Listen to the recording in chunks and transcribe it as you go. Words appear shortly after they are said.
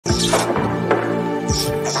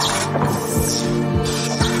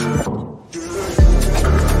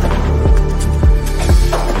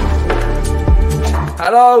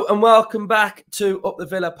Hello and welcome back to Up the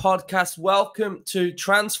Villa podcast. Welcome to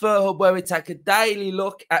Transfer Hub, where we take a daily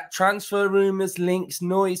look at transfer rumours, links,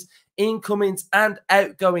 noise, incomings and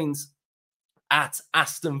outgoings at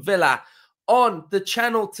Aston Villa. On the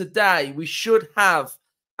channel today, we should have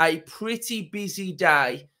a pretty busy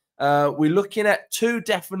day. We're looking at 2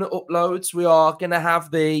 definite uploads. We are going to have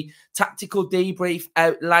the tactical debrief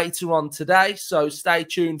out later on today, so stay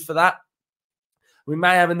tuned for that. We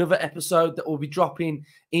may have another episode that will be dropping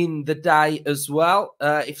in the day as well.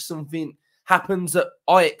 If something happens that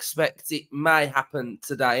I expect, it may happen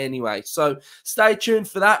today anyway. So stay tuned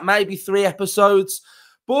for that. Maybe 3 episodes.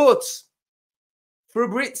 But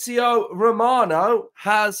Fabrizio Romano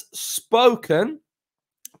has spoken,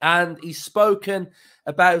 and he's spoken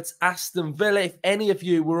about Aston Villa. If any of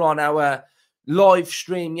you were on our live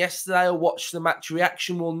stream yesterday or watched the match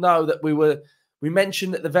reaction, will know that we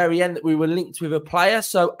mentioned at the very end that we were linked with a player.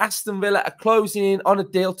 So Aston Villa are closing in on a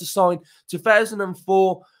deal to sign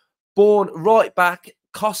 2004 born right back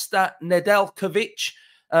Kosta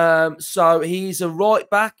Nedeljković. So he's a right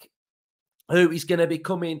back who is going to be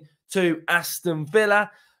coming to Aston Villa.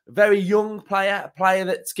 A very young player, a player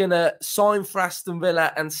that's going to sign for Aston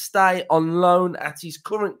Villa and stay on loan at his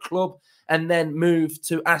current club and then move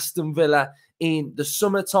to Aston Villa in the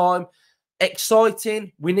summertime.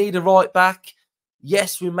 Exciting. We need a right back.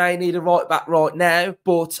 Yes, we may need a right back right now,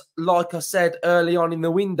 but like I said early on in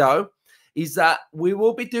the window, is that we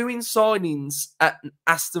will be doing signings at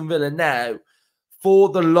Aston Villa now for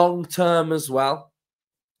the long term as well.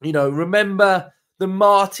 You know, remember the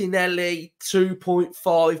Martinelli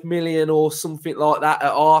 2.5 million or something like that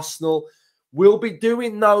at Arsenal? We'll be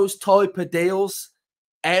doing those type of deals.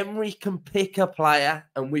 Emery can pick a player,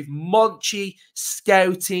 and with Monchi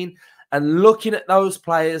scouting and looking at those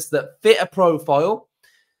players that fit a profile,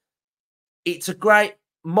 it's a great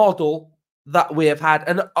model that we have had.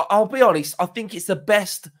 And I'll be honest, I think it's the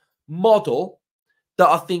best model that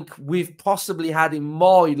I think we've possibly had in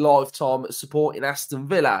my lifetime at supporting Aston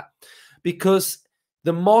Villa, because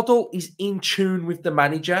the model is in tune with the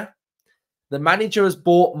manager. The manager has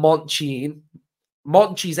brought Monchi in.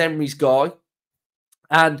 Monchi's Emery's guy.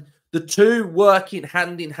 And the two working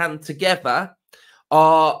hand in hand together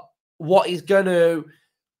are what is going to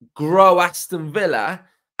grow Aston Villa,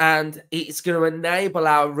 and it's going to enable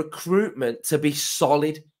our recruitment to be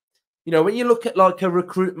solid. You know, when you look at like a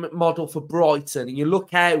recruitment model for Brighton and you look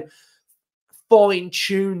how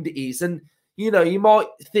fine-tuned it is, and, you know, you might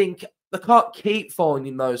think they can't keep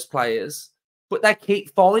finding those players, but they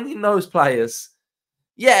keep finding those players.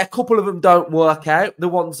 Yeah, a couple of them don't work out, the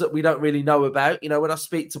ones that we don't really know about. You know, when I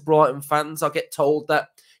speak to Brighton fans, I get told that,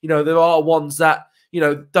 you know, there are ones that, you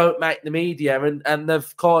know, don't make the media and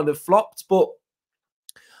they've kind of flopped. But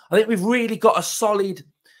I think we've really got a solid,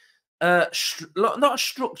 not a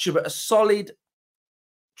structure, but a solid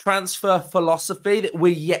transfer philosophy that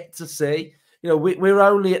we're yet to see. You know, we're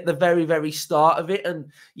only at the very, very start of it. And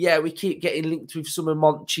yeah, we keep getting linked with some of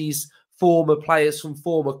Monchi's former players from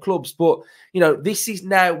former clubs. But, you know, this is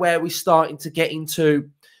now where we're starting to get into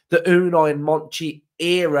the Unai and Monchi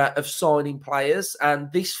era of signing players. And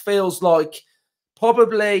this feels like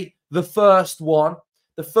probably the first one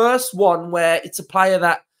where it's a player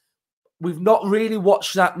that we've not really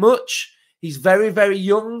watched that much. He's very, very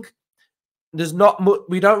young. There's not much,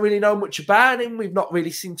 we don't really know much about him. We've not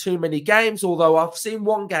really seen too many games, although I've seen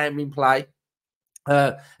one game in play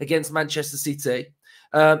against Manchester City.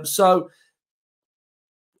 So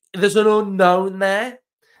there's an unknown there,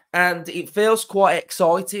 and it feels quite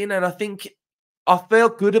exciting. And I think I feel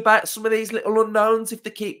good about some of these little unknowns if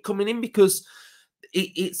they keep coming in, because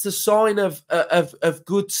it's a sign of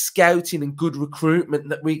good scouting and good recruitment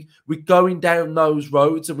that we're going down those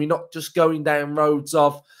roads, and we're not just going down roads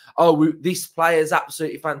of, oh, this player is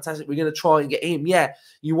absolutely fantastic, we're going to try and get him. Yeah,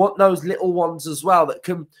 you want those little ones as well that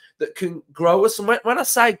can grow us. And when I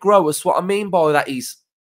say grow us, what I mean by that is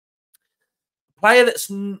a player that's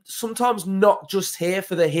sometimes not just here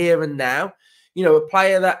for the here and now. You know, a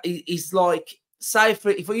player that is like, say,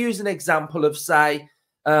 if we use an example of, say,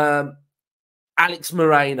 Alex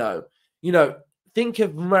Moreno. You know, think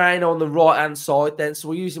of Moreno on the right-hand side then. So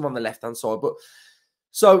we'll use him on the left-hand side. But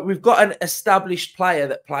so we've got an established player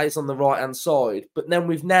that plays on the right-hand side, but then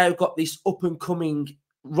we've now got this up-and-coming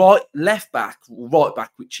right back,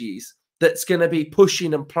 which he is, that's going to be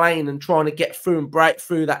pushing and playing and trying to get through and break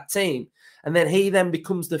through that team. And then he then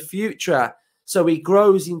becomes the future. So he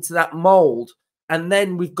grows into that mold. And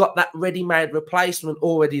then we've got that ready-made replacement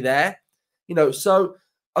already there. You know, so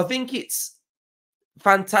I think it's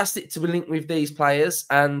fantastic to be linked with these players,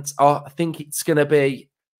 and I think it's going to be,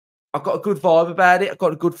 I've got a good vibe about it. I've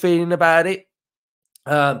got a good feeling about it.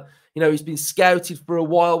 He's been scouted for a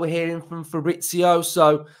while. We're hearing from Fabrizio.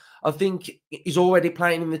 So I think he's already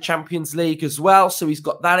playing in the Champions League as well. So he's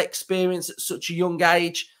got that experience at such a young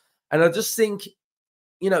age. And I just think,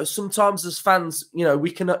 sometimes as fans,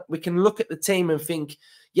 we can look at the team and think,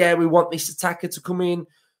 yeah, we want this attacker to come in.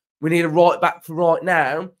 We need a right back for right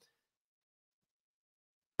now.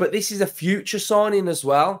 But this is a future signing as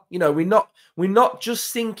well. We're not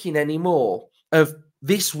just thinking anymore of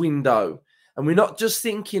this window. And we're not just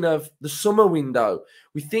thinking of the summer window.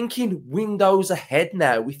 We're thinking windows ahead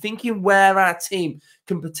now. We're thinking where our team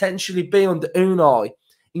can potentially be under Unai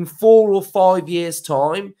in 4 or 5 years'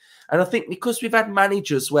 time. And I think because we've had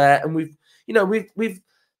managers and we've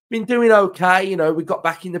been doing okay. We got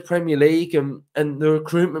back in the Premier League and the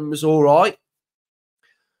recruitment was all right.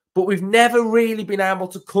 But we've never really been able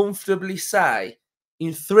to comfortably say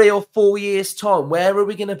in 3 or 4 years' time, where are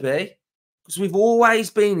we going to be? Because we've always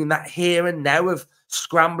been in that here and now of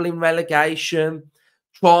scrambling relegation,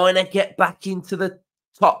 trying to get back into the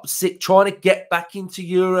top 6, trying to get back into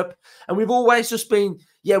Europe. And we've always just been,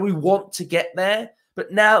 yeah, we want to get there.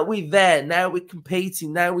 But now we're there. Now we're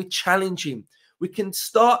competing. Now we're challenging. We can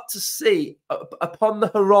start to see upon the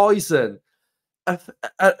horizon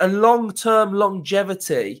a long-term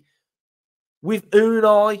longevity with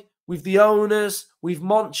Unai, with the owners, with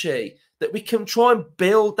Monchi, that we can try and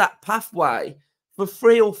build that pathway for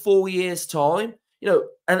 3 or 4 years' time. And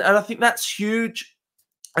I think that's huge.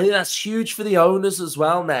 I think that's huge for the owners as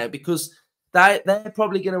well now, because they're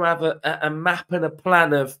probably going to have a map and a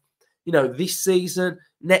plan of, this season,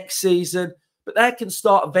 next season, but they can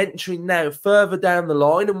start venturing now further down the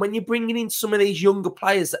line. And when you're bringing in some of these younger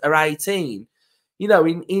players that are 18,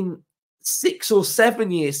 in 6 or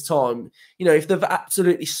 7 years' time, if they've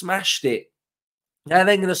absolutely smashed it, now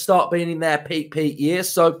they're going to start being in their peak years.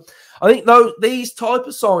 So I think these type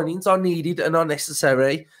of signings are needed and are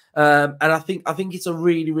necessary. And I think it's a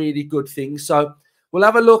really, really good thing. So we'll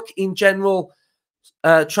have a look in general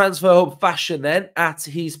Transfer Hub fashion then at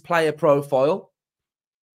his player profile.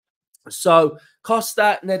 So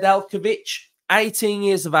Kosta Nedeljković, 18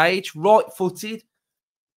 years of age, right-footed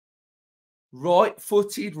right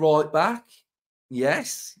back.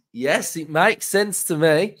 Yes, it makes sense to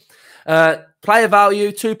me. Player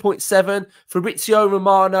value 2.7. Fabrizio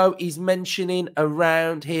Romano is mentioning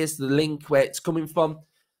around, here's the link where it's coming from.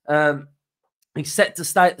 He's set to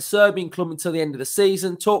stay at the Serbian club until the end of the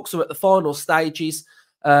season. Talks are at the final stages,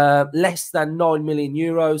 less than 9 million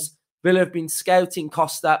euros. Villa have been scouting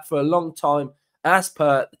Kosta for a long time, as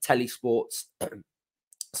per the Telesports.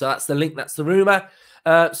 So that's the link, that's the rumour.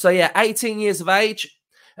 18 years of age.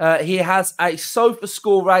 He has a SOFA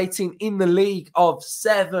score rating in the league of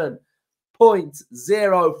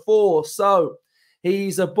 7.04. So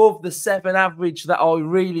he's above the 7 average that I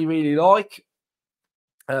really, really like.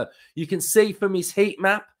 You can see from his heat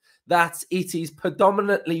map that it is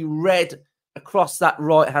predominantly red across that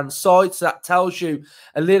right-hand side. So that tells you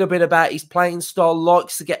a little bit about his playing style.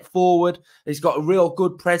 Likes to get forward. He's got a real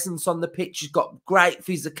good presence on the pitch. He's got great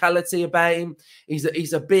physicality about him.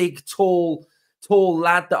 He's a big, tall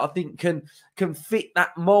lad that I think can fit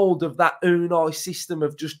that mould of that Unai system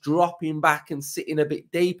of just dropping back and sitting a bit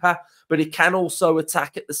deeper. But he can also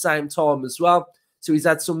attack at the same time as well. So he's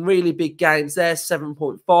had some really big games there,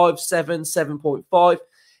 7.5, 7, 7.5.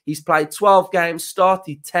 He's played 12 games,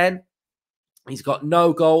 started 10. He's got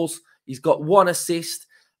no goals. He's got 1 assist,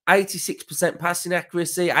 86% passing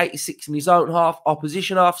accuracy, 86 in his own half,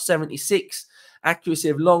 opposition half, 76. Accuracy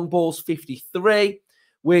of long balls, 53.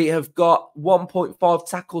 We have got 1.5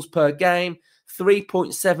 tackles per game,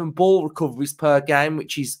 3.7 ball recoveries per game,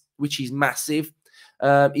 which is massive.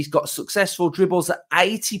 He's got successful dribbles at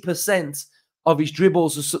 80%. Of his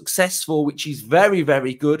dribbles are successful, which is very,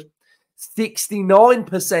 very good.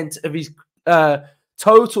 69% of his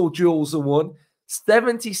total duels are won.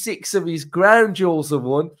 76 of his ground duels are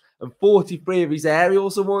won. And 43 of his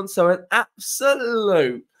aerials are won. So an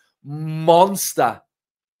absolute monster.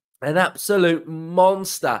 An absolute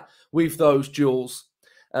monster with those duels.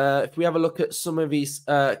 If we have a look at some of his,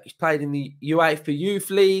 he's played in the UEFA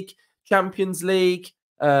Youth League, Champions League,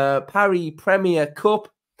 Paris Premier Cup.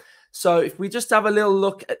 So if we just have a little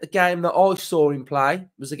look at the game that I saw him play, it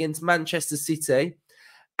was against Manchester City.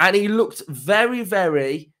 And he looked very,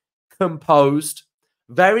 very composed and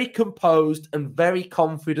very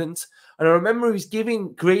confident. And I remember he was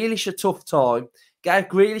giving Grealish a tough time, gave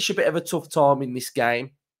Grealish a bit of a tough time in this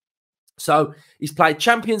game. So he's played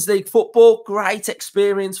Champions League football, great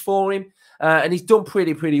experience for him. And he's done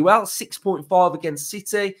pretty well. 6.5 against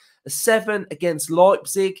City, a 7 against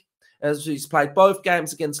Leipzig. As he's played both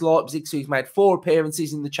games against Leipzig, so he's made 4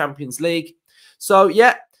 appearances in the Champions League. So,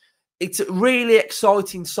 yeah, it's a really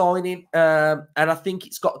exciting signing, and I think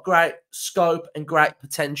it's got great scope and great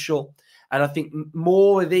potential. And I think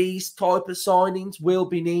more of these type of signings will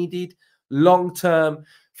be needed long-term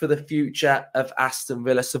for the future of Aston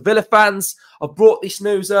Villa. So, Villa fans, I've brought this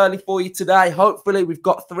news early for you today. Hopefully, we've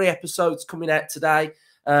got 3 episodes coming out today.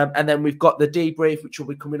 And then we've got the debrief, which will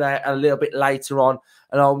be coming out a little bit later on.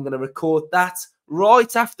 And I'm going to record that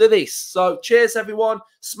right after this. So, cheers, everyone.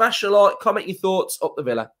 Smash a like, comment your thoughts. Up the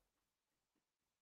Villa.